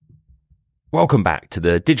Welcome back to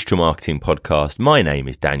the Digital Marketing Podcast. My name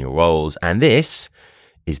is Daniel Rolls, and this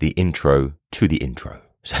is the intro to the intro.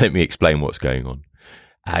 So let me explain what's going on.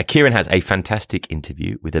 Kieran has a fantastic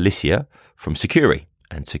interview with Alicia from Sucuri,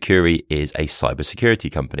 and Sucuri is a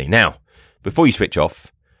cybersecurity company. Now, before you switch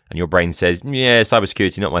off and your brain says, yeah,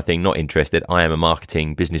 cybersecurity, not my thing, not interested, I am a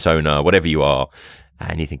marketing business owner, whatever you are,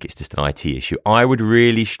 and you think it's just an IT issue, I would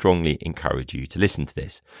really strongly encourage you to listen to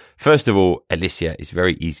this. First of all, Alicia is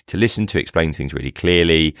very easy to listen to, explains things really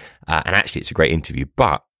clearly, and actually it's a great interview.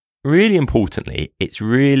 But really importantly, it's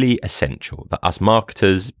really essential that us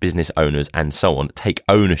marketers, business owners, and so on take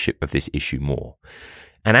ownership of this issue more.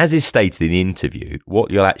 And as is stated in the interview, what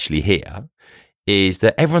you'll actually hear is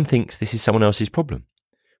that everyone thinks this is someone else's problem.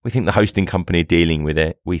 We think the hosting company are dealing with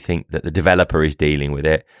it. We think that the developer is dealing with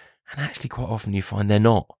it. And actually, quite often you find they're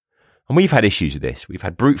not. And we've had issues with this. We've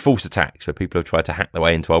had brute force attacks where people have tried to hack their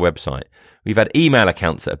way into our website. We've had email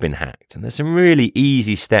accounts that have been hacked. And there's some really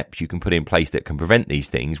easy steps you can put in place that can prevent these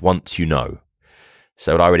things once you know.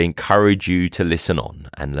 So I would encourage you to listen on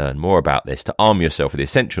and learn more about this, to arm yourself with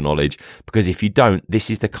essential knowledge, because if you don't, this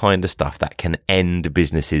is the kind of stuff that can end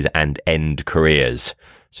businesses and end careers.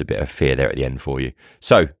 It's a bit of fear there at the end for you.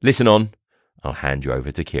 So listen on. I'll hand you over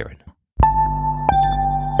to Kieran.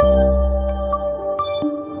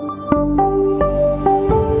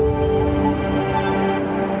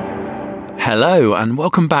 Hello and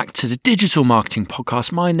welcome back to the Digital Marketing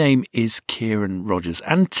Podcast. My name is Kieran Rogers,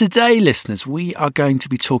 and today, listeners, we are going to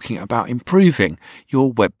be talking about improving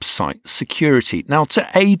your website security. Now, to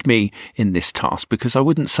aid me in this task, because I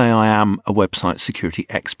wouldn't say I am a website security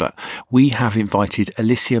expert, we have invited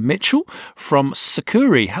Alicia Mitchell from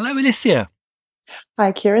Sucuri. Hello, Alicia.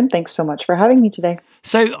 Hi, Kieran. Thanks so much for having me today.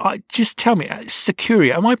 So just tell me,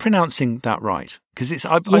 Sucuri, am I pronouncing that right? Because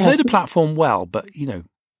I know the platform well, but,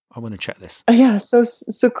 I want to check this. Yeah, so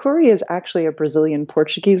Sucuri is actually a Brazilian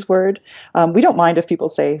Portuguese word. We don't mind if people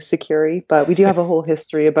say Sucuri, but we do have a whole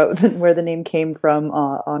history about where the name came from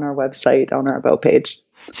on our website, on our About page.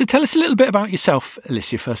 So tell us a little bit about yourself,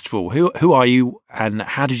 Alicia, first of all. Who are you and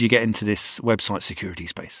how did you get into this website security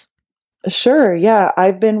space? Sure. Yeah.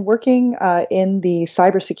 I've been working in the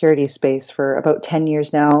cybersecurity space for about 10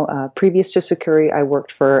 years now. Previous to Sucuri, I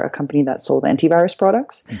worked for a company that sold antivirus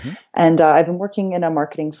products. Mm-hmm. And I've been working in a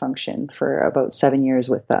marketing function for about 7 years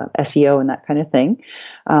with SEO and that kind of thing.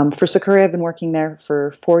 For Sucuri, I've been working there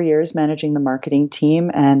for 4 years, managing the marketing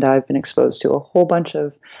team. And I've been exposed to a whole bunch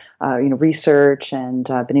of research, and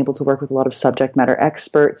I've been able to work with a lot of subject matter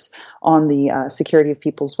experts on the security of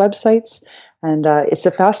people's websites. And it's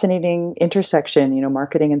a fascinating intersection.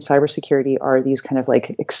 Marketing and cybersecurity are these kind of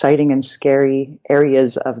like exciting and scary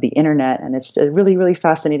areas of the internet. And it's a really, really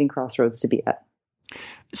fascinating crossroads to be at.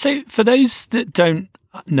 So for those that don't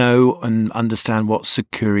know and understand what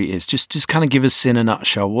Sucuri is, just kind of give us in a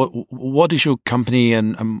nutshell, what is your company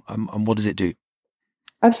and what does it do?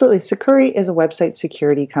 Absolutely. Sucuri is a website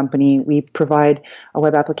security company. We provide a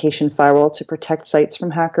web application firewall to protect sites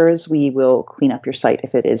from hackers. We will clean up your site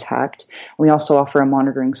if it is hacked. We also offer a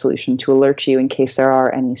monitoring solution to alert you in case there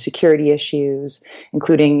are any security issues,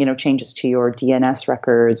 including, changes to your DNS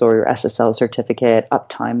records or your SSL certificate,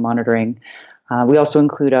 uptime monitoring. We also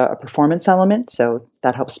include a performance element, so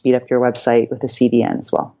that helps speed up your website with a CDN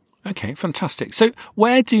as well. Okay, fantastic. So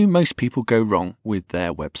where do most people go wrong with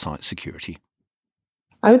their website security?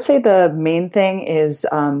 I would say the main thing is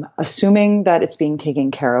assuming that it's being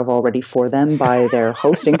taken care of already for them by their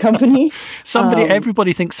hosting company.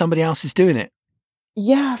 Everybody thinks somebody else is doing it.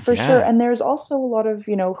 Yeah, for sure. And there's also a lot of,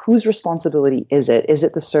 whose responsibility is it? Is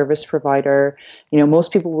it the service provider?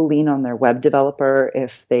 Most people will lean on their web developer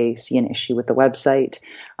if they see an issue with the website.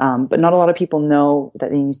 But not a lot of people know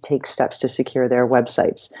that they need to take steps to secure their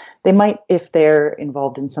websites. They might if they're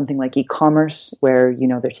involved in something like e-commerce where,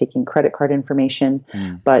 they're taking credit card information.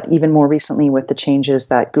 But even more recently with the changes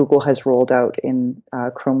that Google has rolled out in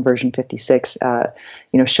Chrome version 56,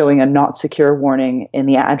 showing a not secure warning in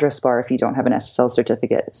the address bar if you don't have an SSL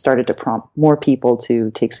certificate, it started to prompt more people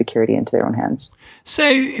to take security into their own hands. So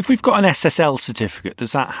if we've got an SSL certificate,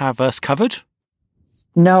 does that have us covered?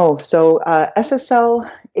 No. So SSL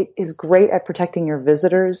is great at protecting your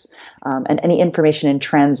visitors and any information in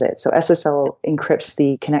transit. So SSL encrypts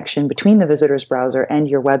the connection between the visitor's browser and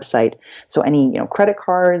your website. So any credit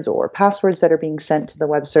cards or passwords that are being sent to the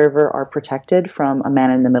web server are protected from a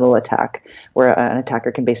man-in-the-middle attack, where an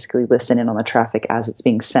attacker can basically listen in on the traffic as it's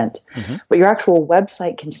being sent. Mm-hmm. But your actual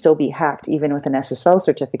website can still be hacked even with an SSL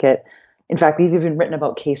certificate. In fact, we've even written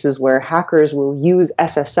about cases where hackers will use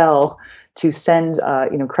SSL to send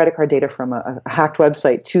credit card data from a hacked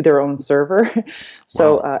website to their own server.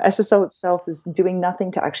 So SSL itself is doing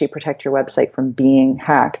nothing to actually protect your website from being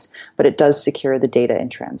hacked, but it does secure the data in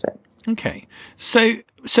transit. Okay. So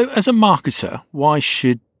as a marketer, why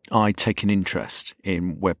should I take an interest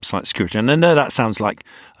in website security? And I know that sounds like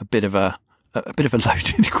a bit of a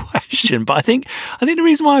loaded question, but I think the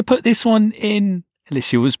reason why I put this one in,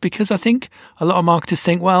 Alicia, was because I think a lot of marketers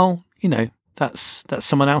think, well, that's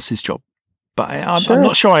someone else's job. But I'm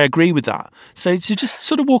not sure I agree with that. So to just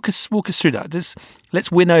sort of walk us through that,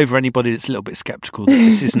 let's win over anybody that's a little bit skeptical that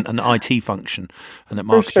this isn't an IT function and that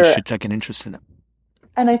marketers should take an interest in it.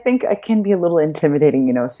 And I think it can be a little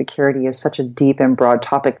intimidating. Security is such a deep and broad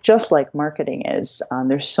topic, just like marketing is.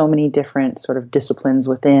 There's so many different sort of disciplines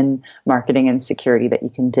within marketing and security that you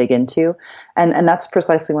can dig into. And that's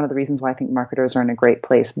precisely one of the reasons why I think marketers are in a great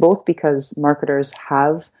place, both because marketers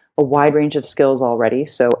have a wide range of skills already.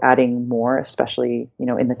 So adding more, especially,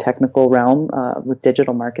 in the technical realm with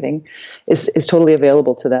digital marketing is totally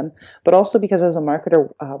available to them. But also because as a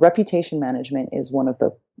marketer, reputation management is one of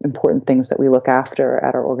the important things that we look after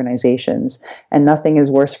at our organizations. And nothing is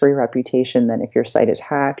worse for your reputation than if your site is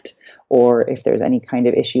hacked or if there's any kind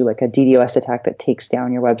of issue like a DDoS attack that takes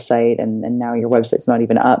down your website and now your website's not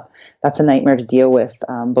even up. That's a nightmare to deal with,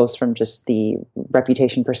 both from just the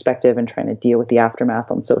reputation perspective and trying to deal with the aftermath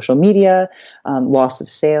on social media, loss of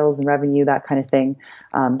sales and revenue, that kind of thing.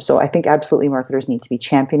 So I think absolutely marketers need to be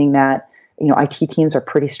championing that. IT teams are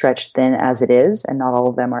pretty stretched thin as it is, and not all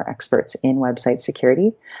of them are experts in website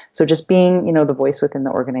security. So just being, the voice within the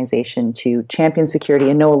organization to champion security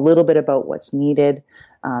and know a little bit about what's needed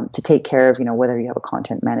to take care of, whether you have a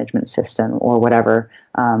content management system or whatever,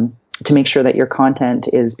 to make sure that your content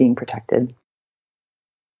is being protected.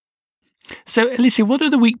 So, Alicia, what are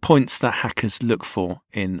the weak points that hackers look for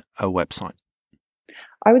in a website?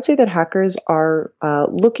 I would say that hackers are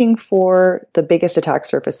looking for the biggest attack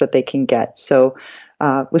surface that they can get. So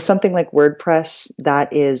with something like WordPress,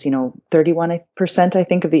 that is, 31% I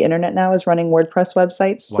think of the internet now is running WordPress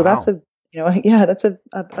websites. So that's a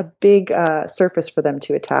big surface for them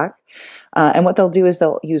to attack. And what they'll do is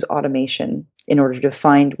they'll use automation in order to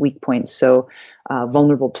find weak points. So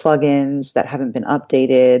vulnerable plugins that haven't been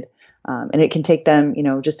updated. And it can take them,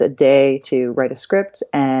 just a day to write a script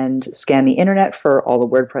and scan the internet for all the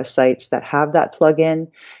WordPress sites that have that plugin,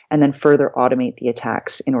 and then further automate the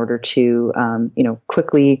attacks in order to,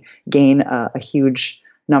 quickly gain a huge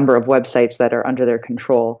number of websites that are under their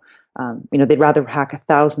control. They'd rather hack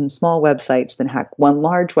 1,000 small websites than hack one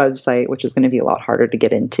large website, which is going to be a lot harder to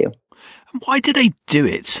get into. Why do they do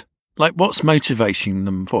it? Like, what's motivating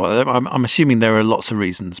them for? I'm assuming there are lots of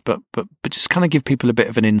reasons, but just kind of give people a bit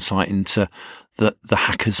of an insight into the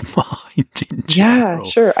hacker's mind in general. Yeah,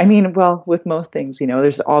 sure. I mean, well, with most things,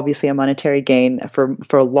 there's obviously a monetary gain for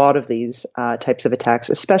a lot of these types of attacks,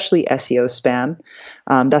 especially SEO spam.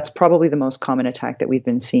 That's probably the most common attack that we've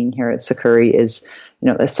been seeing here at Sucuri is,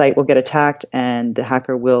 a site will get attacked and the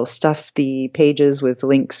hacker will stuff the pages with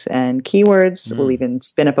links and keywords. Will even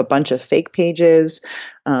spin up a bunch of fake pages,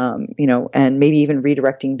 and maybe even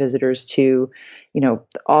redirecting visitors to,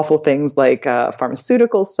 awful things like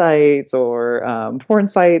pharmaceutical sites or porn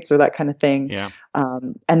sites or that kind of thing. Yeah.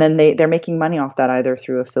 And then they're making money off that either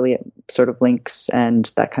through affiliate sort of links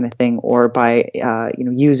and that kind of thing, or by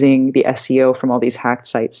using the SEO from all these hacked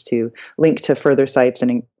sites to link to further sites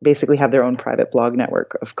and basically have their own private blog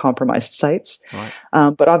network of compromised sites.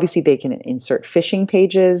 Right. But obviously they can insert phishing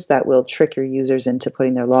pages that will trick your users into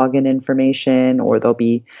putting their login information, or they'll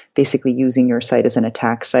be basically using your site as an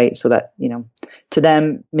attack site so that, to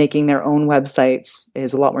them, making their own websites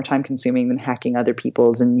is a lot more time consuming than hacking other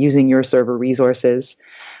people's and using your server resources.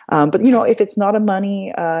 But if it's not a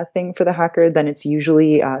money thing for the hacker, then it's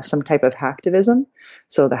usually some type of hacktivism.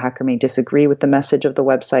 So the hacker may disagree with the message of the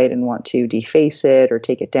website and want to deface it or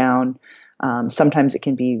take it down. Sometimes it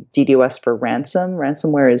can be DDoS for ransom.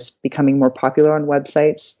 Ransomware is becoming more popular on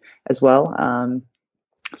websites as well.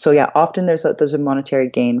 Often there's a monetary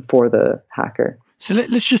gain for the hacker. So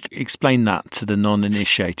let's just explain that to the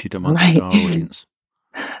non-initiated amongst our audience.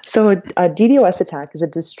 So a DDoS attack is a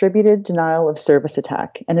distributed denial of service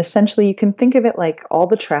attack. And essentially you can think of it like all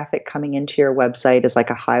the traffic coming into your website is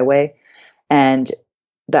like a highway. And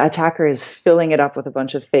the attacker is filling it up with a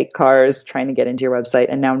bunch of fake cars trying to get into your website,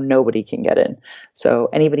 and now nobody can get in. So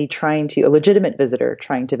anybody a legitimate visitor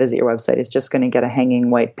trying to visit your website is just going to get a hanging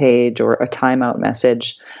white page or a timeout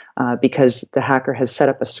message because the hacker has set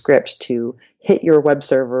up a script to hit your web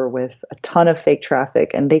server with a ton of fake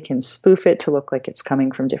traffic, and they can spoof it to look like it's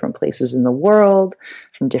coming from different places in the world,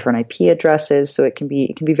 from different IP addresses. So it can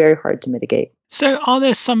be very hard to mitigate. So are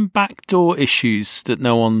there some backdoor issues that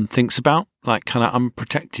no one thinks about, like kind of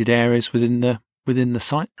unprotected areas within the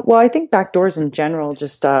site? Well, I think backdoors in general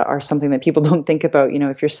just are something that people don't think about.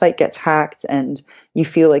 If your site gets hacked and you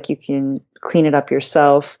feel like you can clean it up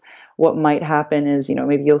yourself, what might happen is,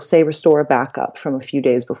 maybe you'll say restore a backup from a few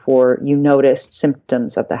days before you noticed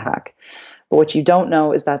symptoms of the hack. But what you don't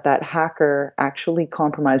know is that hacker actually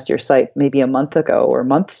compromised your site maybe a month ago or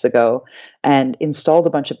months ago and installed a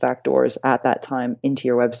bunch of backdoors at that time into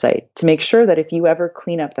your website to make sure that if you ever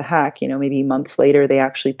clean up the hack, maybe months later, they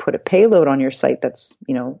actually put a payload on your site that's,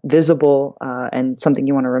 visible and something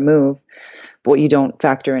you want to remove. But what you don't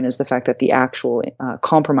factor in is the fact that the actual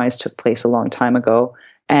compromise took place a long time ago.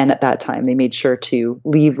 And at that time, they made sure to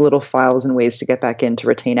leave little files and ways to get back in to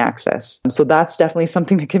retain access. So that's definitely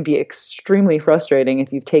something that can be extremely frustrating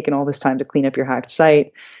if you've taken all this time to clean up your hacked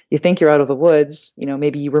site. You think you're out of the woods,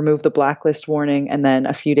 maybe you remove the blacklist warning, and then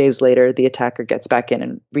a few days later, the attacker gets back in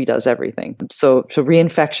and redoes everything. So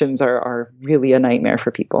reinfections are really a nightmare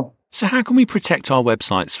for people. So how can we protect our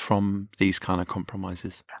websites from these kind of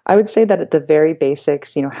compromises? I would say that at the very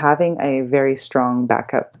basics, having a very strong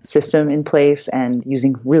backup system in place and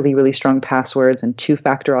using really, really strong passwords and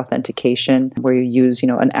two-factor authentication where you use,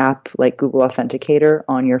 an app like Google Authenticator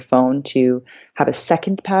on your phone to have a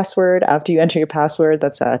second password after you enter your password.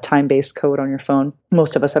 That's a time-based code on your phone.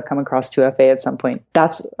 Most of us have come across 2FA at some point.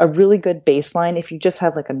 That's a really good baseline if you just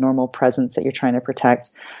have like a normal presence that you're trying to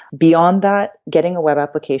protect. Beyond that, getting a web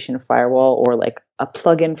application firewall or like a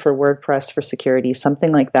plugin for WordPress for security,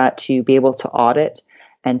 something like that to be able to audit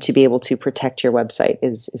and to be able to protect your website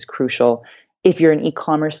is crucial. If you're an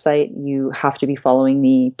e-commerce site, you have to be following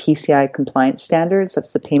the PCI compliance standards.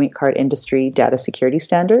 That's the Payment Card Industry Data Security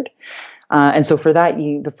Standard. And so for that,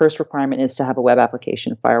 the first requirement is to have a web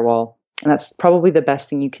application firewall. And that's probably the best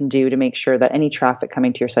thing you can do to make sure that any traffic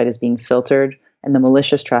coming to your site is being filtered and the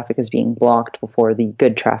malicious traffic is being blocked before the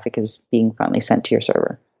good traffic is being finally sent to your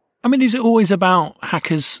server. I mean, is it always about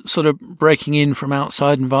hackers sort of breaking in from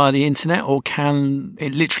outside and via the internet, or can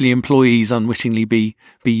it literally employees unwittingly be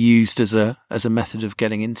used as a method of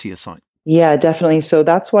getting into your site? Yeah, definitely. So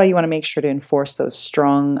that's why you want to make sure to enforce those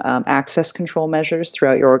strong access control measures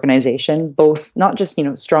throughout your organization, both not just,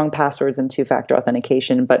 strong passwords and two-factor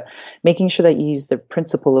authentication, but making sure that you use the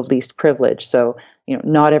principle of least privilege. So,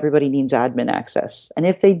 not everybody needs admin access. And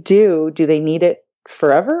if they do they need it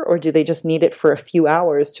forever, or do they just need it for a few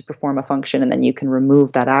hours to perform a function and then you can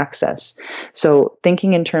remove that access? So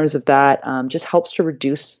thinking in terms of that just helps to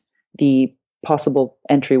reduce the possible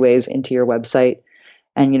entryways into your website.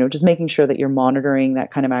 And, just making sure that you're monitoring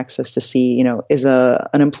that kind of access to see, is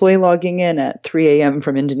an employee logging in at 3 a.m.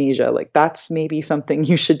 from Indonesia? Like that's maybe something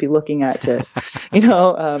you should be looking at to,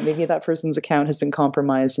 maybe that person's account has been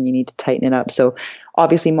compromised and you need to tighten it up. So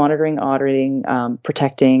obviously monitoring, auditing,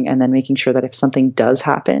 protecting, and then making sure that if something does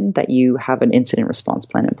happen, that you have an incident response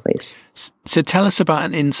plan in place. So tell us about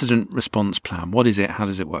an incident response plan. What is it? How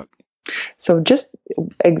does it work? So just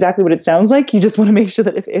exactly what it sounds like. You just want to make sure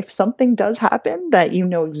that if something does happen, that you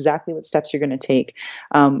know exactly what steps you're going to take.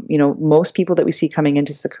 Most people that we see coming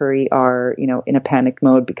into Sucuri are, in a panic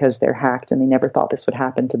mode because they're hacked and they never thought this would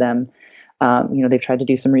happen to them. They've tried to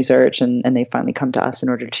do some research and they finally come to us in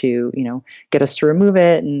order to, get us to remove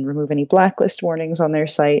it and remove any blacklist warnings on their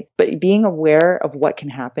site. But being aware of what can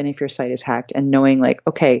happen if your site is hacked and knowing like,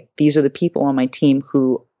 okay, these are the people on my team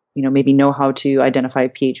who maybe know how to identify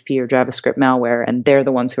PHP or JavaScript malware, and they're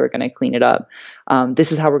the ones who are going to clean it up.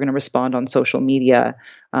 This is how we're going to respond on social media.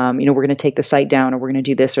 We're going to take the site down, or we're going to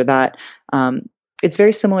do this or that. It's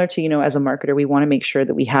very similar to, as a marketer, we want to make sure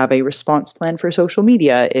that we have a response plan for social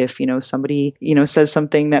media. If, somebody, says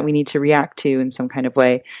something that we need to react to in some kind of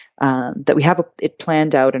way, that we have it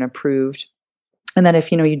planned out and approved. And then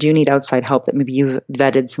if, you do need outside help, that maybe you've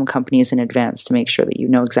vetted some companies in advance to make sure that you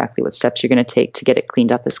know exactly what steps you're going to take to get it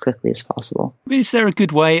cleaned up as quickly as possible. Is there a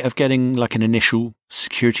good way of getting like an initial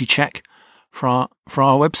security check for our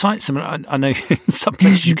websites? I mean, I know in some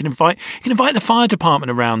places you can invite the fire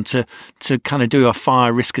department around to kind of do a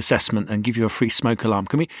fire risk assessment and give you a free smoke alarm.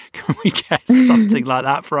 Can we get something like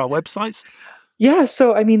that for our websites? Yeah,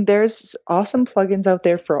 so I mean, there's awesome plugins out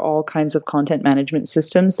there for all kinds of content management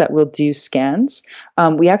systems that will do scans.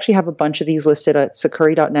 We actually have a bunch of these listed at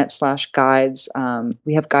sucuri.net/guides.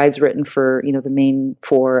 We have guides written for, the main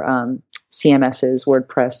four CMSs,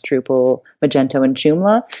 WordPress, Drupal, Magento, and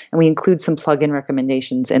Joomla, and we include some plugin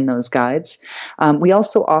recommendations in those guides. We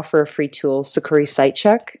also offer a free tool, Sucuri Site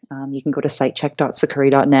Check. You can go to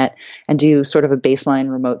sitecheck.sucuri.net and do sort of a baseline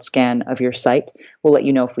remote scan of your site. We'll let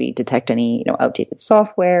you know if we detect any, outdated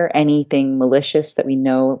software, anything malicious that we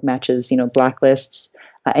know matches, blacklists,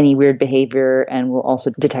 any weird behavior, and we'll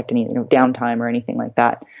also detect any, downtime or anything like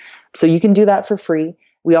that. So you can do that for free.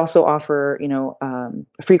 We also offer, a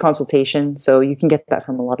free consultation. So you can get that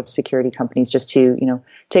from a lot of security companies just to,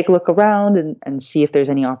 take a look around and see if there's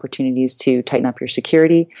any opportunities to tighten up your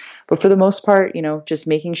security. But for the most part, just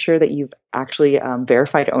making sure that you've actually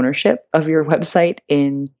verified ownership of your website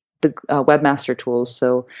in the webmaster tools.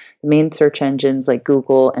 So the main search engines like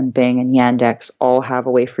Google and Bing and Yandex all have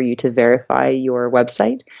a way for you to verify your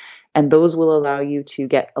website. And those will allow you to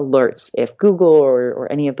get alerts if Google or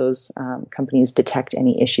any of those companies detect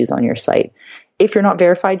any issues on your site. If you're not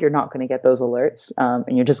verified, you're not going to get those alerts.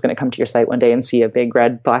 And you're just going to come to your site one day and see a big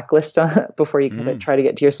red blacklist before you can try to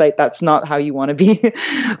get to your site. That's not how you want to be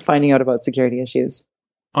finding out about security issues.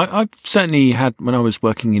 I've certainly had, when I was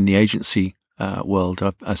working in the agency world,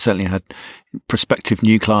 I certainly had prospective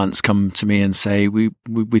new clients come to me and say, we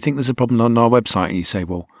think there's a problem on our website. And you say,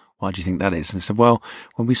 well, why do you think that is? And I said, well,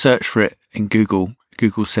 when we search for it in Google,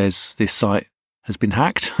 Google says this site has been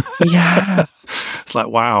hacked. Yeah. It's like,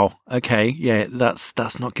 wow, okay, yeah,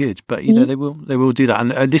 that's not good. But they will do that.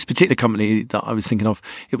 And this particular company that I was thinking of,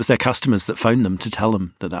 it was their customers that phoned them to tell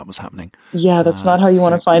them that was happening. Yeah, that's not how you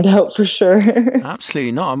want to find out for sure.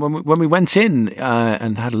 Absolutely not. And when we went in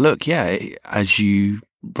and had a look, yeah, as you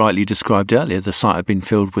rightly described earlier, the site had been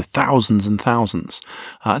filled with thousands and thousands.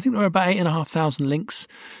 I think there were about 8,500 links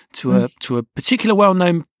to a particular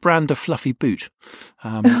well-known brand of fluffy boot,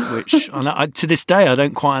 which to this day I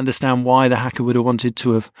don't quite understand why the hacker would have wanted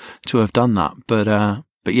to have done that.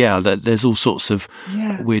 But yeah, there's all sorts of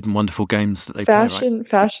weird and wonderful games that they play.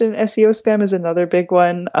 Fashion SEO spam is another big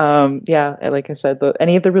one. Like I said,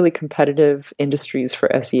 any of the really competitive industries for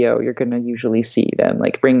SEO, you're going to usually see them,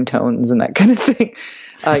 like ringtones and that kind of thing.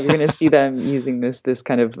 You're going to see them using this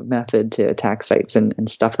kind of method to attack sites and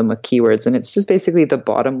stuff them with keywords. And it's just basically the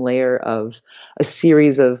bottom layer of a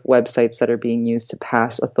series of websites that are being used to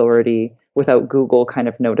pass authority without Google kind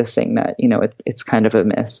of noticing that, it's kind of a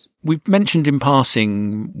miss. We've mentioned in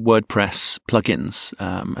passing WordPress plugins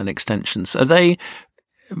and extensions. Are they,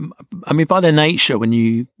 by their nature, when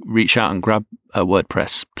you reach out and grab a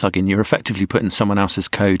WordPress plugin, you're effectively putting someone else's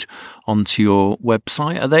code onto your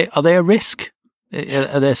website. Are they a risk?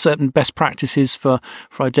 Are there certain best practices for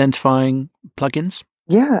identifying plugins?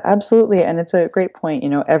 Yeah, absolutely. And it's a great point.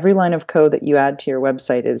 Every line of code that you add to your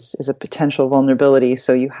website is a potential vulnerability.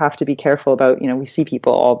 So you have to be careful about, we see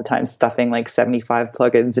people all the time stuffing like 75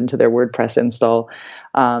 plugins into their WordPress install.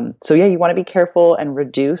 You want to be careful and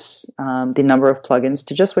reduce the number of plugins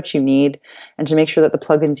to just what you need, and to make sure that the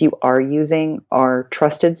plugins you are using are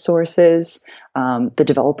trusted sources. The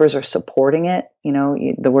developers are supporting it.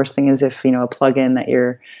 The worst thing is if, a plugin that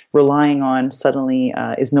you're relying on suddenly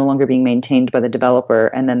is no longer being maintained by the developer,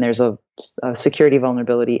 and then there's a security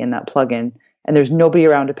vulnerability in that plugin, and there's nobody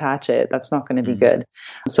around to patch it. That's not going to be good.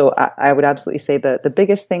 So I would absolutely say that the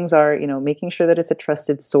biggest things are, making sure that it's a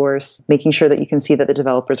trusted source, making sure that you can see that the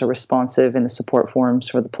developers are responsive in the support forums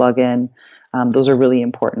for the plugin. Those are really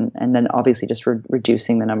important. And then obviously just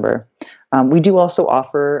reducing the number. We do also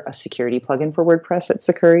offer a security plugin for WordPress at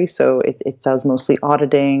Sucuri. So it does mostly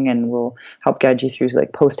auditing and will help guide you through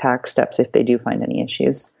like post-hack steps if they do find any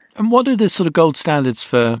issues. And what are the sort of gold standards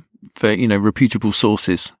for reputable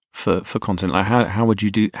sources for content? Like how would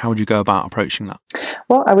you go about approaching that?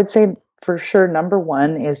 Well, I would say for sure, number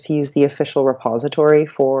one is to use the official repository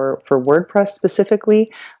for WordPress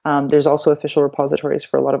specifically. There's also official repositories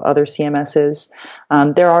for a lot of other CMSs.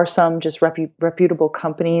 There are some just reputable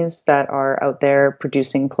companies that are out there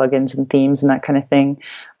producing plugins and themes and that kind of thing.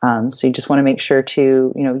 So you just want to make sure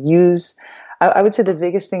to use. I would say the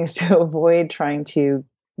biggest thing is to avoid trying to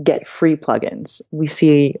get free plugins. We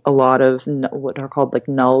see a lot of what are called like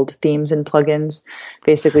nulled themes and plugins.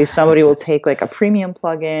 Basically, somebody will take like a premium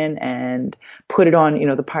plugin and put it on,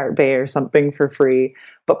 the Pirate Bay or something for free.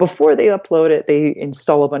 But before they upload it, they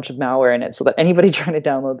install a bunch of malware in it so that anybody trying to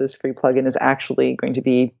download this free plugin is actually going to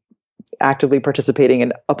be actively participating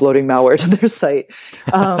in uploading malware to their site.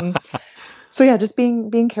 So yeah, just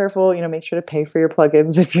being careful. Make sure to pay for your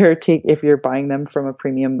plugins if you're buying them from a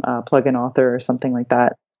premium plugin author or something like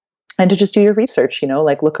that. and to just do your research,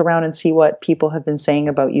 like look around and see what people have been saying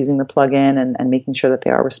about using the plugin and making sure that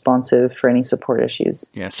they are responsive for any support issues.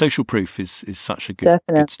 Yeah, social proof is such a good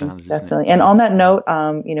standard, definitely. Isn't it? And on that note,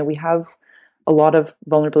 we have a lot of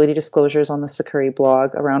vulnerability disclosures on the Sucuri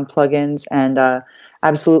blog around plugins, and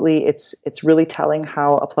absolutely, it's really telling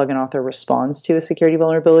how a plugin author responds to a security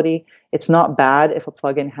vulnerability. It's not bad if a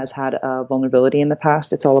plugin has had a vulnerability in the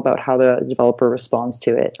past. It's all about how the developer responds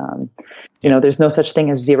to it. There's no such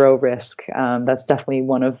thing as zero risk. That's definitely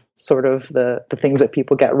one of sort of the things that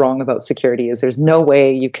people get wrong about security is there's no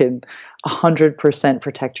way you can 100%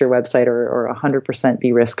 protect your website or 100%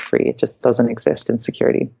 be risk-free. It just doesn't exist in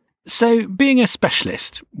security. So, being a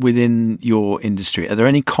specialist within your industry, are there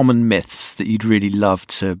any common myths that you'd really love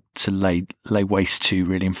to lay waste to,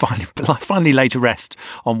 really, and finally lay to rest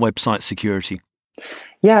on website security?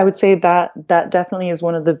 Yeah, I would say that definitely is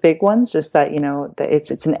one of the big ones. Just that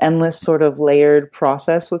it's an endless sort of layered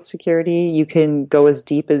process with security. You can go as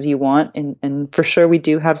deep as you want, and for sure we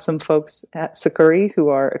do have some folks at Sucuri who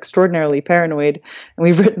are extraordinarily paranoid, and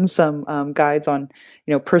we've written some guides on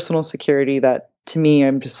personal security that. To me,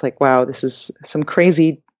 I'm just like, wow, this is some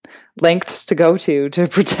crazy lengths to go to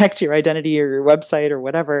protect your identity or your website or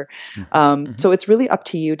whatever. So it's really up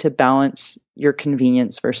to you to balance your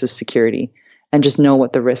convenience versus security and just know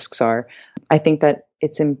what the risks are. I think that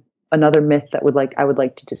it's another myth that I would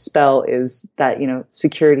like to dispel is that,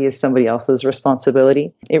 security is somebody else's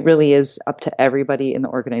responsibility. It really is up to everybody in the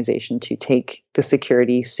organization to take the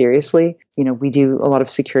security seriously. We do a lot of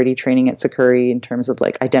security training at Sucuri in terms of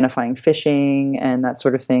like identifying phishing and that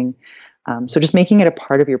sort of thing. So just making it a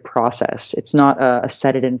part of your process. It's not a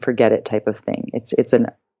set it and forget it type of thing.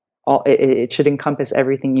 It should encompass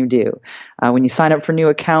everything you do. When you sign up for new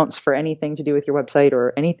accounts for anything to do with your website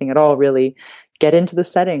or anything at all, really, get into the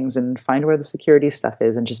settings and find where the security stuff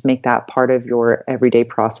is and just make that part of your everyday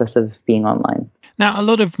process of being online. Now, a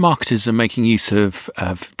lot of marketers are making use of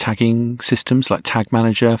tagging systems like Tag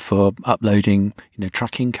Manager for uploading,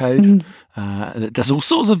 tracking code. It does all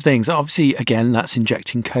sorts of things. Obviously, again, that's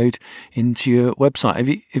injecting code into your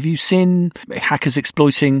website. Have you seen hackers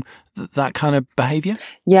exploiting that kind of behavior?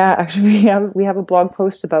 Yeah, actually, we have a blog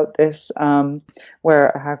post about this where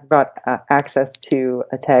a hacker got access to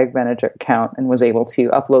a Tag Manager account and was able to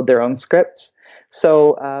upload their own scripts.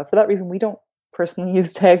 So for that reason, we don't personally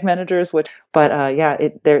use tag managers,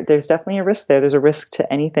 there's definitely a risk there. There's a risk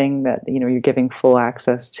to anything that you're giving full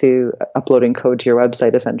access to uploading code to your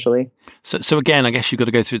website, essentially. So again, I guess you've got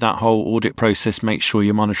to go through that whole audit process, make sure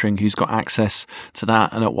you're monitoring who's got access to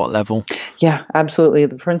that and at what level. Yeah, absolutely.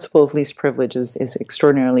 The principle of least privilege is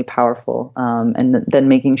extraordinarily powerful, and then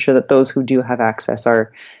making sure that those who do have access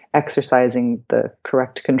are exercising the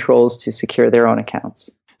correct controls to secure their own accounts.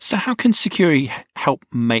 So how can Sucuri help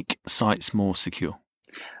make sites more secure?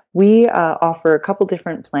 We offer a couple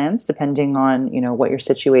different plans depending on what your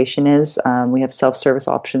situation is. We have self-service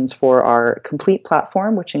options for our complete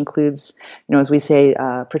platform, which includes, as we say,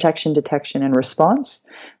 protection, detection, and response.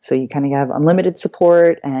 So you kind of have unlimited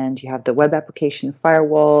support, and you have the web application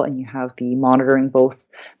firewall, and you have the monitoring, both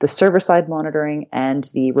the server-side monitoring and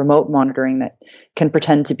the remote monitoring that can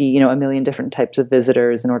pretend to be, a million different types of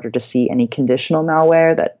visitors in order to see any conditional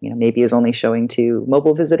malware that, maybe is only showing to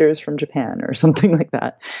mobile visitors from Japan or something like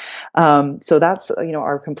that. So that's,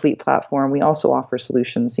 our complete platform. We also offer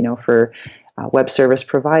solutions, for web service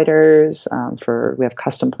providers, we have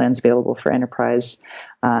custom plans available for enterprise.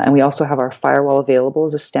 And we also have our firewall available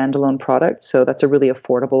as a standalone product. So that's a really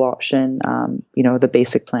affordable option. The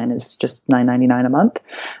basic plan is just $9.99 a month.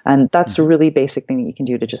 And that's a really basic thing that you can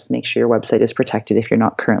do to just make sure your website is protected if you're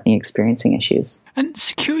not currently experiencing issues. And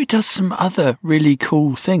Sucuri does some other really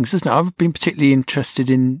cool things, doesn't it? I've been particularly interested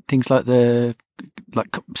in things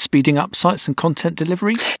like speeding up sites and content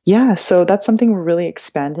delivery. Yeah, so that's something we're really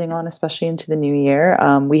expanding on, especially into the new year.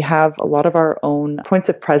 We have a lot of our own points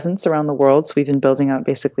of presence around the world. So we've been building out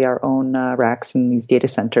basically our own racks in these data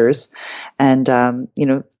centers. And,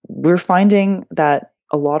 we're finding that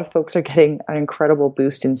a lot of folks are getting an incredible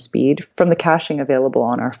boost in speed from the caching available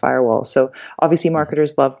on our firewall. So obviously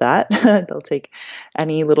marketers love that. They'll take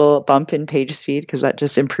any little bump in page speed because that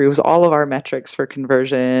just improves all of our metrics for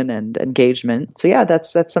conversion and engagement. So yeah,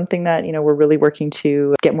 that's something that, we're really working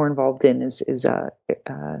to get more involved in is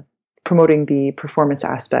promoting the performance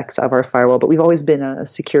aspects of our firewall, but we've always been a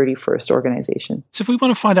security-first organization. So if we want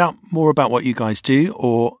to find out more about what you guys do,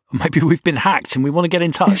 or maybe we've been hacked and we want to get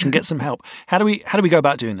in touch and get some help, how do we go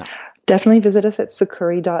about doing that? Definitely visit us at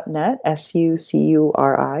sucuri.net, SUCURI.net.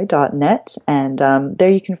 And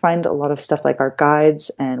there you can find a lot of stuff like our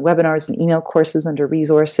guides and webinars and email courses under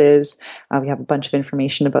resources. We have a bunch of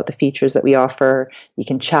information about the features that we offer. You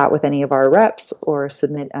can chat with any of our reps or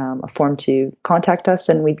submit a form to contact us,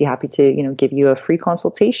 and we'd be happy to give you a free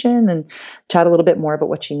consultation and chat a little bit more about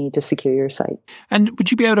what you need to secure your site. And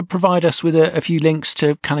would you be able to provide us with a few links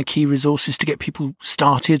to kind of key resources to get people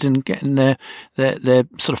started and getting their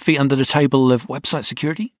sort of feet under the table of website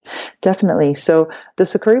security? Definitely. So the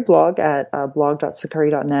Sucuri blog at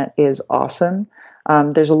blog.sucuri.net is awesome.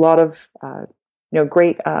 There's a lot of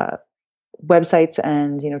great websites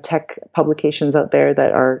and tech publications out there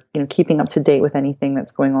that are keeping up to date with anything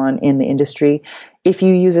that's going on in the industry. If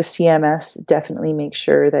you use a CMS, definitely make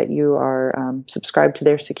sure that you are subscribed to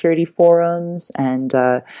their security forums and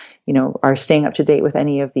are staying up to date with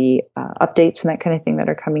any of the updates and that kind of thing that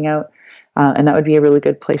are coming out. And that would be a really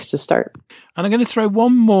good place to start. And I'm going to throw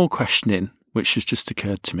one more question in, which has just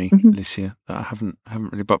occurred to me, Alicia, that I haven't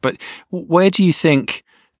really got. But where do you think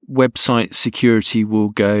website security will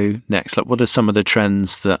go next? Like, what are some of the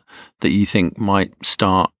trends that you think might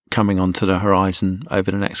start coming onto the horizon over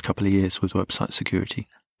the next couple of years with website security?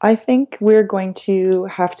 I think we're going to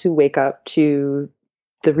have to wake up to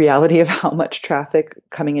the reality of how much traffic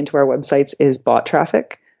coming into our websites is bot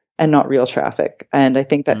traffic and not real traffic. And I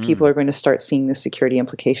think that people are going to start seeing the security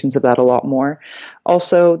implications of that a lot more.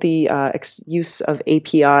 Also, the use of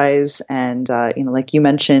APIs and, like you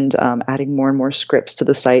mentioned, adding more and more scripts to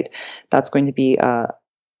the site, that's going to be a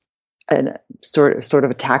sort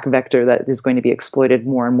of attack vector that is going to be exploited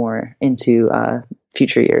more and more into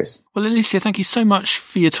future years. Well, Alicia, thank you so much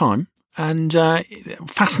for your time and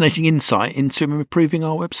fascinating insight into improving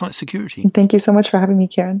our website security. Thank you so much for having me,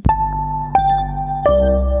 Kieran.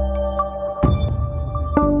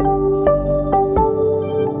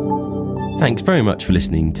 Thanks very much for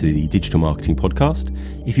listening to the Digital Marketing Podcast.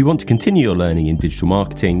 If you want to continue your learning in digital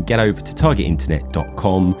marketing, get over to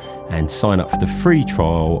targetinternet.com and sign up for the free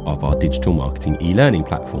trial of our digital marketing e-learning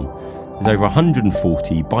platform. There's over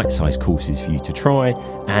 140 bite-sized courses for you to try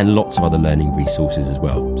and lots of other learning resources as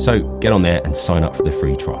well. So get on there and sign up for the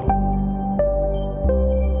free trial.